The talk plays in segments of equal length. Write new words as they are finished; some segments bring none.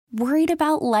Worried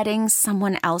about letting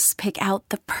someone else pick out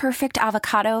the perfect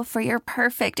avocado for your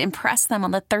perfect impress them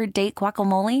on the third date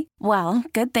guacamole? Well,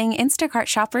 good thing Instacart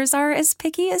shoppers are as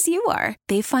picky as you are.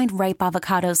 They find ripe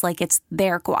avocados like it's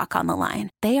their guac on the line.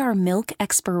 They are milk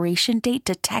expiration date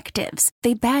detectives.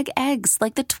 They bag eggs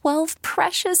like the 12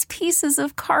 precious pieces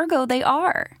of cargo they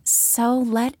are. So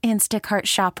let Instacart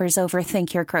shoppers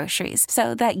overthink your groceries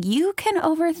so that you can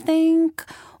overthink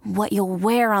what you'll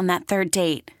wear on that third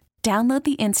date. Download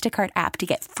the Instacart app to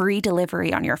get free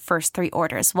delivery on your first 3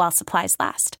 orders while supplies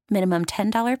last. Minimum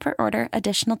 $10 per order.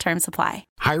 Additional terms apply.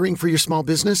 Hiring for your small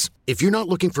business? If you're not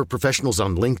looking for professionals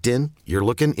on LinkedIn, you're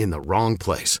looking in the wrong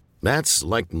place. That's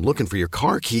like looking for your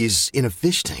car keys in a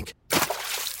fish tank.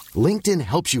 LinkedIn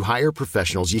helps you hire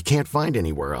professionals you can't find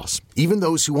anywhere else, even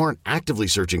those who aren't actively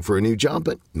searching for a new job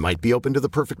but might be open to the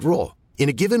perfect role. In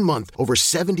a given month, over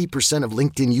 70% of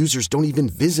LinkedIn users don't even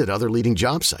visit other leading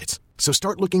job sites. So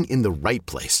start looking in the right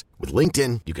place. With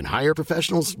LinkedIn, you can hire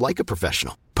professionals like a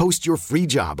professional. Post your free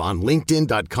job on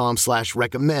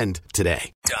linkedin.com/recommend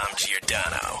today. Dom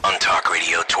Giordano on Talk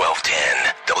Radio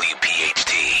 1210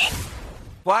 WPHT.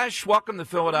 Flash, welcome to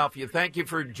Philadelphia. Thank you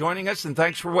for joining us, and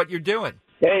thanks for what you're doing.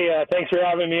 Hey, thanks for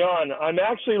having me on. I'm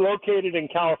actually located in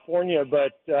California,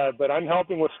 but I'm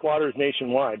helping with squatters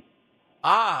nationwide.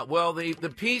 Well,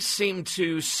 the piece seemed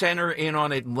to center in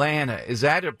on Atlanta. Is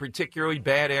that a particularly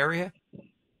bad area?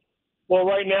 Well,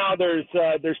 right now there's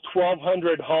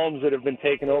 1,200 homes that have been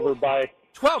taken over by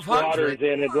 1,200 squatters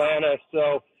in Atlanta.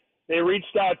 So they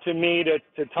reached out to me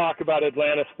to talk about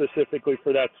Atlanta specifically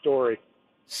for that story.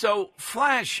 So,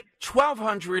 Flash,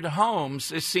 1,200 homes,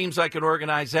 this seems like an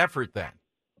organized effort then.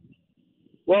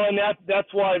 Well, and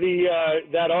that's why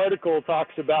that article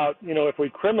talks about, if we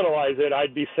criminalize it,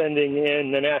 I'd be sending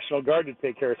in the National Guard to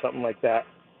take care of something like that.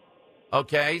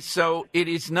 Okay, so it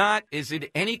is not, is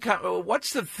it any kind,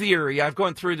 what's the theory? I've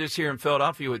gone through this here in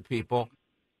Philadelphia with people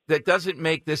that doesn't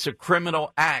make this a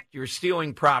criminal act. You're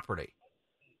stealing property.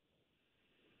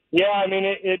 Yeah, I mean,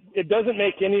 it doesn't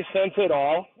make any sense at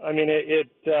all. I mean, it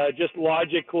just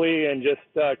logically and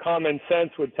just common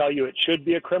sense would tell you it should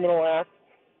be a criminal act.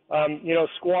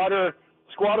 Squatter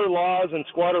laws and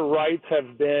squatter rights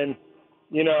have been,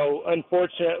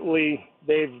 unfortunately,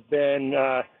 they've been,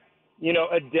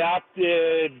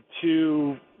 adapted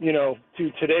to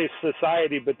today's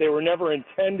society, but they were never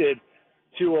intended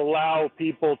to allow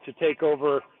people to take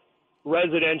over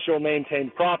residential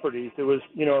maintained properties. It was,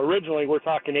 originally we're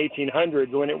talking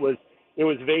 1800s when it was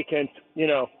vacant,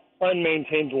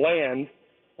 unmaintained land,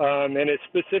 and it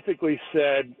specifically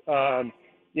said.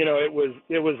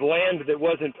 It was land that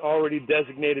wasn't already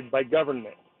designated by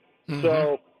government. Mm-hmm.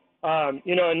 So, and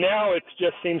now it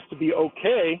just seems to be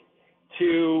okay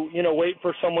to, wait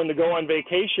for someone to go on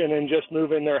vacation and just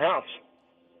move in their house.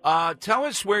 Tell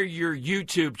us where your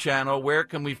YouTube channel, where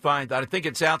can we find that? I think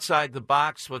it's Outside the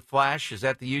Box with Flash. Is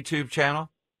that the YouTube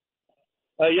channel?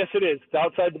 Yes, it is. It's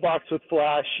Outside the Box with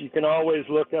Flash. You can always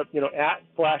look up, at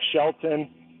Flash Shelton,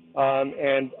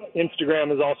 and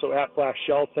Instagram is also at Flash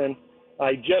Shelton.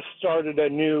 I just started a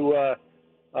new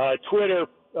Twitter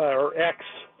or X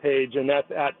page, and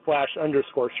that's at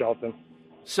 @Flash_Shelton.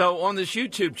 So on this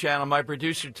YouTube channel, my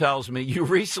producer tells me you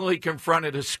recently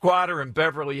confronted a squatter in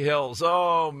Beverly Hills.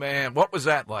 Oh, man. What was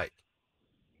that like?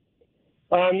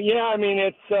 Yeah, I mean,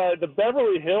 it's the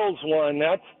Beverly Hills one.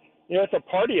 That's, it's a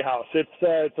party house.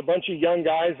 It's a bunch of young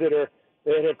guys that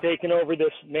have taken over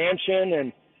this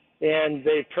mansion, and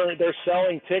they're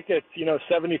selling tickets,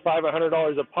 $75,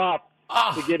 $100 a pop.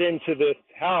 To get into this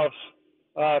house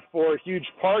for huge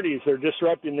parties. They're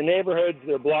disrupting the neighborhoods.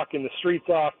 They're blocking the streets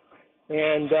off.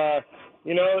 And,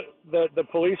 the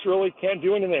police really can't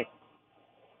do anything.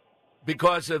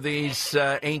 Because of these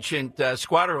ancient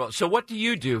squatter laws. So what do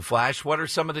you do, Flash? What are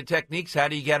some of the techniques? How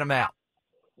do you get them out?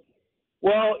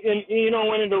 Well,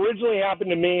 when it originally happened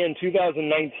to me in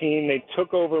 2019, they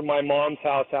took over my mom's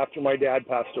house after my dad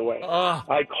passed away.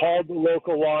 I called the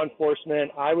local law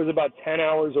enforcement. I was about 10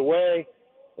 hours away,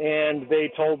 and they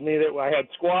told me that I had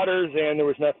squatters and there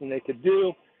was nothing they could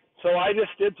do. So I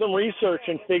just did some research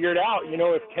and figured out,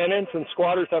 if tenants and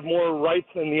squatters have more rights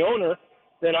than the owner,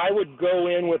 then I would go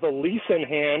in with a lease in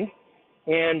hand,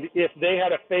 and if they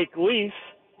had a fake lease,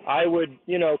 I would,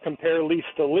 compare lease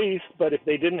to lease, but if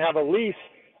they didn't have a lease,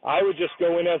 I would just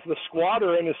go in as the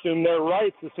squatter and assume their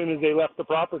rights as soon as they left the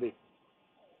property.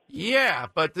 Yeah,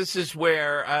 but this is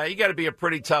where you got to be a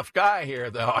pretty tough guy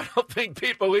here, though. I don't think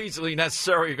people easily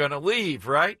necessarily are going to leave,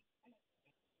 right?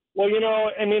 Well,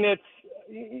 I mean, it's,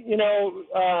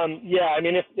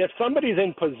 if somebody's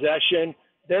in possession,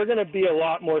 they're going to be a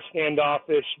lot more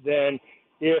standoffish than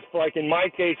if, like in my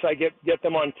case, I get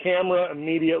them on camera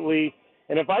immediately,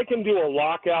 And if I can do a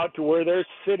lockout to where they're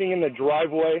sitting in the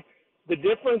driveway, the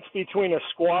difference between a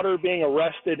squatter being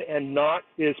arrested and not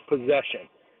is possession.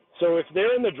 So if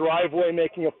they're in the driveway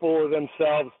making a fool of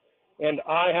themselves and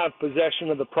I have possession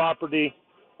of the property,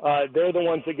 they're the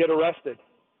ones that get arrested.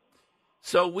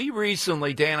 So we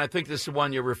recently, Dan, I think this is the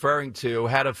one you're referring to,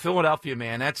 had a Philadelphia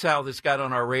man, that's how this got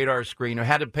on our radar screen, who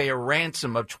had to pay a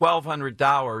ransom of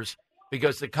 $1,200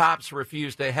 because the cops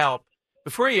refused to help.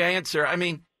 Before you answer, I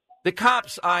mean, the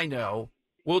cops I know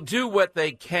will do what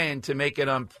they can to make it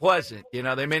unpleasant. You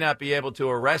know, they may not be able to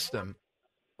arrest them.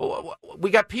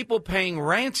 We got people paying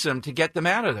ransom to get them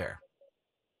out of there.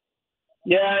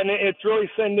 Yeah, and it's really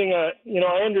sending I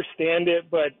understand it,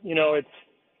 but,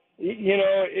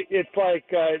 it's like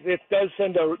it does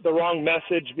send the wrong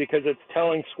message because it's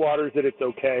telling squatters that it's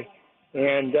okay.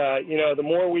 And, the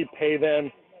more we pay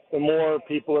them, the more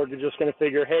people are just going to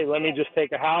figure, hey, let me just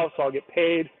take a house, I'll get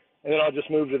paid, and then I'll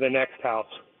just move to the next house.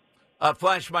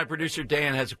 Flash, my producer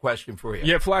Dan has a question for you.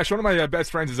 Yeah, Flash, one of my best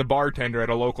friends is a bartender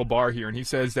at a local bar here, and he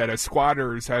says that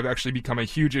squatters have actually become a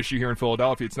huge issue here in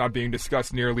Philadelphia. It's not being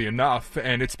discussed nearly enough,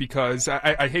 and it's because,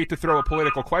 I hate to throw a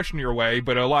political question your way,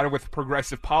 but a lot of with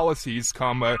progressive policies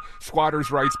come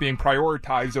squatters' rights being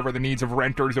prioritized over the needs of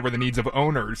renters, over the needs of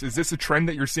owners. Is this a trend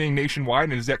that you're seeing nationwide,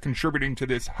 and is that contributing to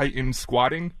this heightened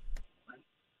squatting?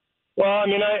 Well, I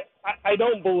mean, I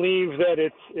don't believe that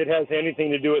it has anything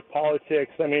to do with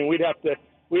politics. I mean, we'd have to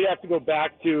go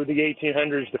back to the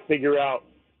 1800s to figure out,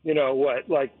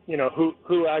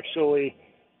 who actually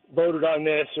voted on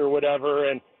this or whatever.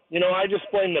 And, I just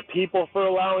blame the people for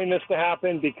allowing this to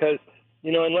happen because,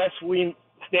 unless we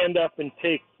stand up and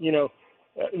take,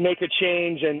 make a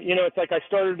change. And, it's like I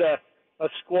started a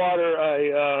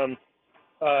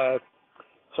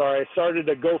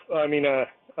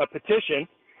petition.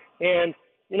 And,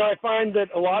 I find that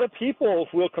a lot of people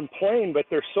will complain, but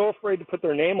they're so afraid to put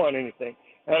their name on anything.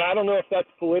 And I don't know if that's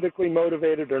politically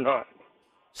motivated or not.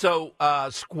 So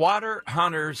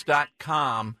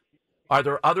squatterhunters.com, are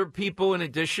there other people in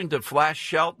addition to Flash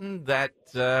Shelton that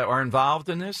are involved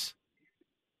in this?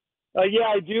 Yeah,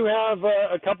 I do have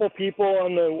a couple people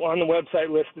on the website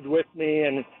listed with me,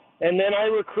 and then I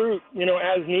recruit,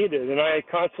 as needed. And I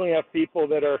constantly have people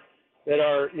that are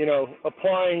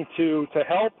applying to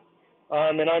help.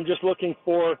 And I'm just looking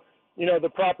for, the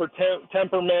proper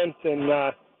temperament. And,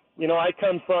 I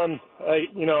come from,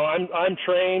 I'm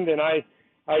trained, and I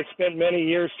spent many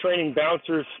years training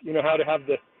bouncers, how to have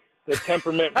the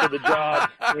temperament for the job.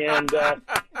 And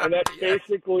that's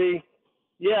basically,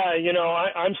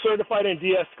 I'm certified in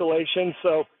de-escalation.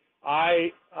 So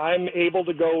I'm able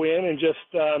to go in and just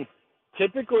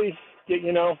typically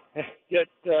you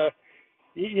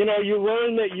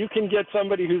learn that you can get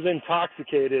somebody who's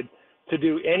intoxicated to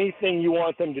do anything you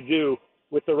want them to do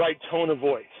with the right tone of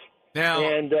voice. Now,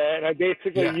 and I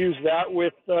basically use that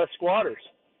with squatters.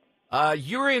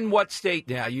 You're in what state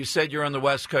now? You said you're on the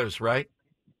West Coast, right?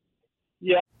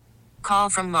 Yeah. Call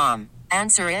from mom.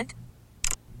 Answer it.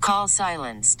 Call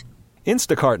silenced.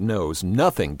 Instacart knows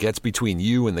nothing gets between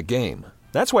you and the game.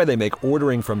 That's why they make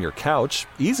ordering from your couch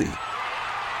easy.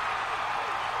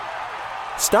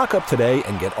 Stock up today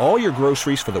and get all your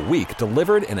groceries for the week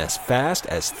delivered in as fast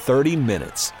as 30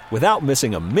 minutes without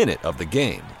missing a minute of the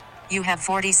game. You have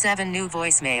 47 new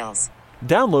voicemails.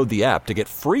 Download the app to get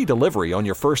free delivery on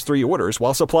your first 3 orders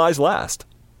while supplies last.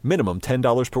 Minimum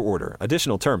 $10 per order.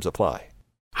 Additional terms apply.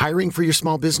 Hiring for your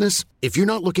small business? If you're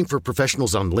not looking for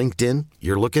professionals on LinkedIn,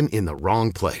 you're looking in the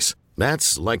wrong place.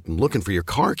 That's like looking for your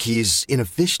car keys in a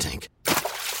fish tank.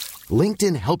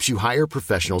 LinkedIn helps you hire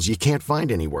professionals you can't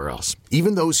find anywhere else,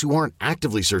 even those who aren't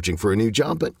actively searching for a new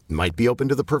job but might be open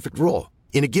to the perfect role.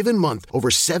 In a given month, over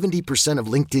 70% of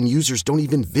LinkedIn users don't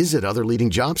even visit other leading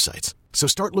job sites. So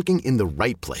start looking in the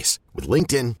right place. With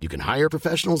LinkedIn, you can hire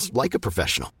professionals like a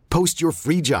professional. Post your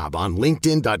free job on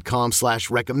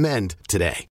linkedin.com/recommend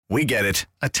today. We get it.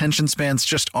 Attention spans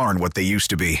just aren't what they used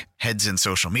to be. Heads in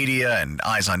social media and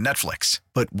eyes on Netflix.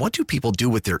 But what do people do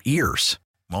with their ears?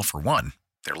 Well, for one,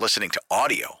 they're listening to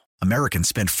audio. Americans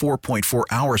spend 4.4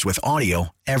 hours with audio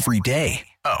every day.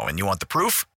 Oh, and you want the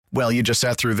proof? Well, you just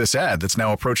sat through this ad that's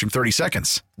now approaching 30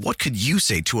 seconds. What could you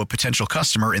say to a potential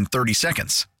customer in 30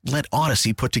 seconds? Let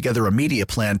Odyssey put together a media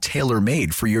plan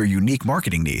tailor-made for your unique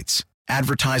marketing needs.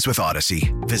 Advertise with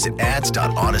Odyssey. Visit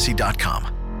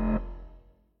ads.odyssey.com.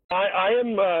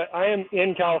 I am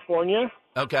in California.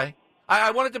 Okay.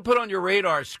 I wanted to put on your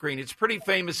radar screen. It's pretty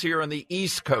famous here on the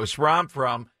East Coast, where I'm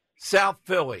from. South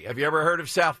Philly. Have you ever heard of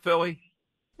South Philly?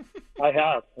 I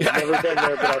have. I've never been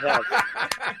there, but I have.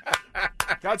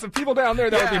 Got some people down there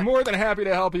that would be more than happy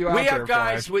to help you out. We have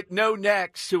guys with no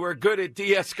necks who are good at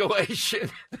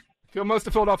de-escalation. Most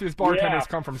of Philadelphia's bartenders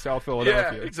come from South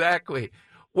Philadelphia. Yeah, exactly.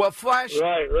 Well, Flash,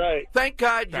 right. Thank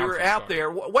God you're out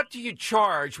there. What do you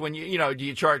charge when do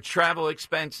you charge travel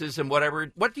expenses and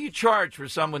whatever? What do you charge for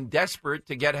someone desperate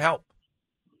to get help?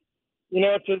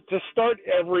 To start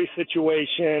every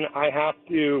situation, I have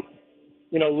to,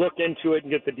 look into it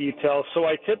and get the details. So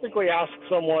I typically ask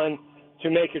someone to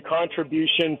make a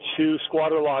contribution to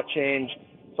squatter law change.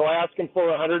 So I ask them for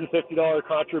a $150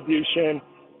 contribution.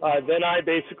 Then I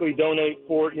basically donate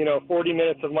 40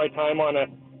 minutes of my time on a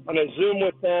Zoom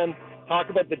with them, talk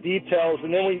about the details,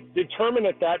 and then we determine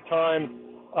at that time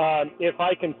if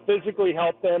I can physically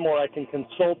help them or I can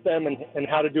consult them and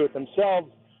how to do it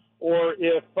themselves, or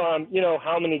if,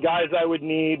 how many guys I would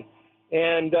need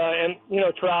and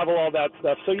travel, all that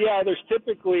stuff. So, yeah, there's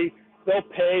typically they'll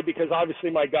pay because obviously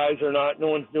my guys are no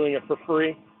one's doing it for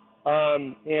free.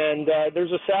 And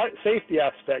there's a safety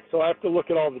aspect. So I have to look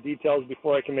at all the details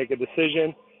before I can make a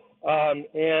decision. And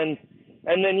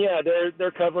then,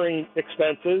 they're covering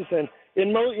expenses. And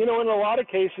in a lot of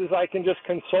cases, I can just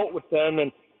consult with them.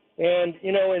 And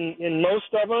in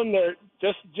most of them, they're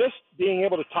just being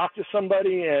able to talk to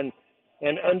somebody and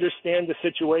understand the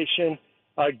situation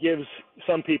gives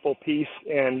some people peace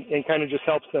and kind of just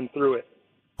helps them through it.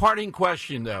 Parting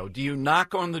question, though. Do you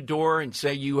knock on the door and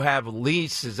say you have a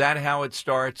lease? Is that how it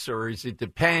starts, or does it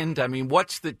depend? I mean,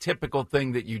 what's the typical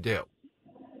thing that you do?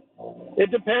 It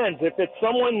depends. If it's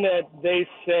someone that they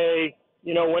say,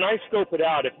 when I scope it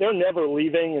out, if they're never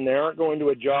leaving and they aren't going to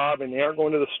a job and they aren't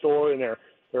going to the store and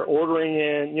they're ordering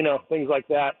in, things like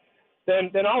that,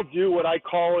 then I'll do what I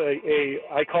call it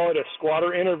a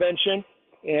squatter intervention.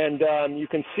 And you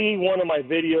can see one of my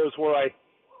videos where I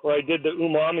did the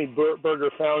Umami Burger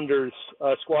Founders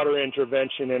squatter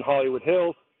intervention in Hollywood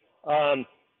Hills, to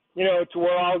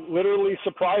where I'll literally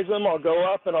surprise them. I'll go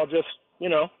up and I'll just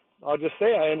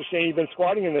say, I understand you've been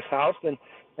squatting in this house, and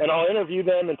I'll interview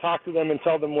them and talk to them and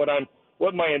tell them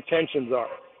what my intentions are.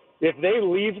 If they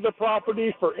leave the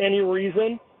property for any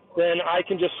reason, then I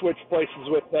can just switch places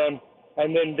with them,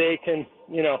 and then they can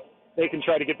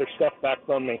try to get their stuff back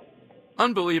from me.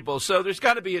 Unbelievable. So there's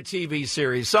got to be a TV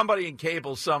series, somebody in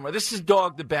cable somewhere. This is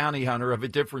Dog the Bounty Hunter of a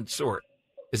different sort.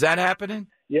 Is that happening?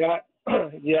 Yeah.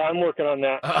 Yeah, I'm working on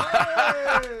that.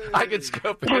 I can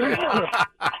scope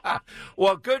it.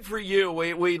 Well, good for you.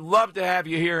 We'd love to have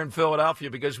you here in Philadelphia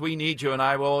because we need you, and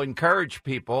I will encourage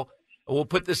people. We'll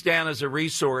put this down as a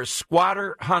resource,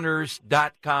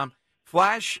 squatterhunters.com.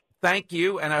 Flash, thank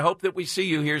you, and I hope that we see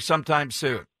you here sometime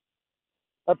soon.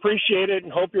 Appreciate it,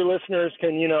 and hope your listeners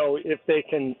can, if they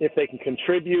can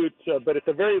contribute, but at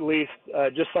the very least,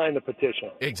 just sign the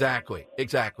petition. Exactly.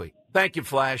 Thank you,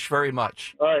 Flash, very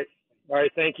much. All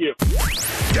right, thank you.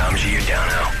 Dom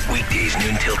Giordano, weekdays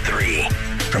noon till 3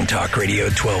 from Talk Radio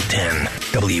 1210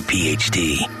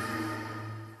 WPHT.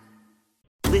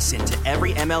 Listen to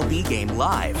every MLB game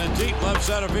live. In the deep left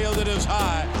center field, it is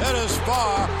high, it is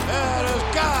far, it is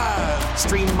gone.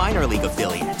 Stream minor league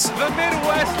affiliates. The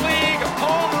Midwest League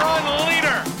home run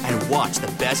leader. And watch the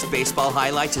best baseball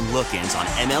highlights and look-ins on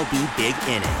MLB Big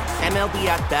Inning. MLB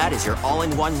At Bat is your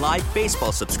all-in-one live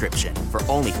baseball subscription for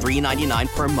only $3.99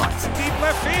 per month. Deep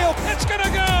left field, it's gonna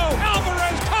go.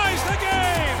 Alvarez ties the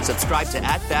game. Subscribe to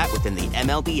At Bat within the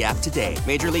MLB app today.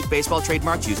 Major League Baseball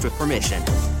trademarks used with permission.